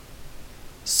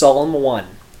Psalm 1.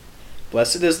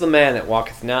 Blessed is the man that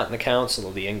walketh not in the counsel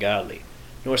of the ungodly,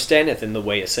 nor standeth in the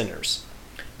way of sinners,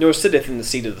 nor sitteth in the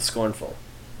seat of the scornful.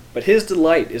 But his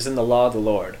delight is in the law of the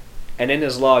Lord, and in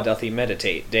his law doth he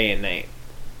meditate day and night.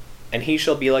 And he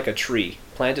shall be like a tree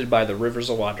planted by the rivers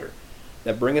of water,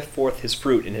 that bringeth forth his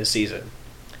fruit in his season.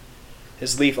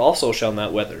 His leaf also shall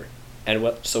not wither, and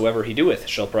whatsoever he doeth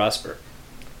shall prosper.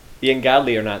 The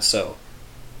ungodly are not so,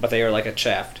 but they are like a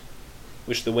chaff,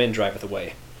 which the wind driveth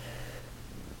away.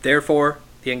 Therefore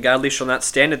the ungodly shall not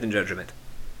stand in the judgment,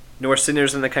 nor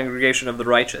sinners in the congregation of the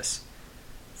righteous.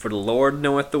 For the Lord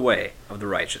knoweth the way of the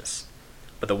righteous,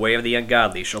 but the way of the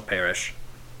ungodly shall perish.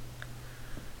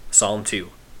 Psalm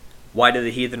 2. Why do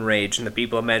the heathen rage, and the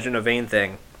people imagine a vain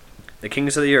thing? The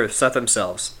kings of the earth set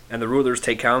themselves, and the rulers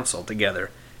take counsel together,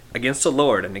 against the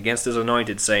Lord and against his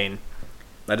anointed, saying,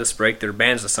 Let us break their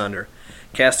bands asunder,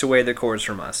 cast away their cords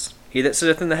from us. He that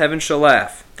sitteth in the heavens shall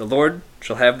laugh, the Lord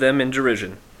shall have them in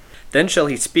derision. Then shall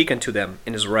he speak unto them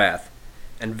in his wrath,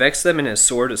 and vex them in his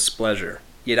sore displeasure.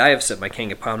 Yet I have set my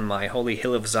king upon my holy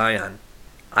hill of Zion.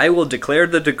 I will declare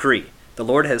the decree. The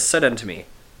Lord has said unto me,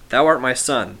 Thou art my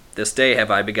son, this day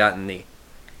have I begotten thee.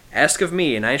 Ask of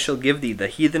me, and I shall give thee the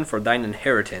heathen for thine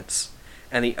inheritance,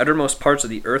 and the uttermost parts of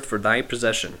the earth for thy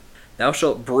possession. Thou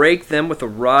shalt break them with a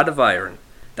rod of iron.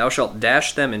 Thou shalt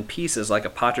dash them in pieces like a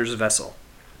potter's vessel.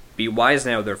 Be wise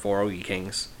now, therefore, O ye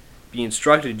kings. Be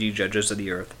instructed, ye judges of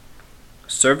the earth.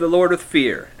 Serve the Lord with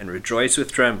fear, and rejoice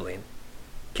with trembling.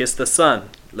 Kiss the Son,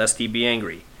 lest he be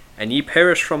angry, and ye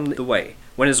perish from the way,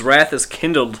 when his wrath is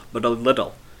kindled but a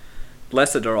little.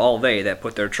 Blessed are all they that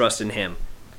put their trust in him.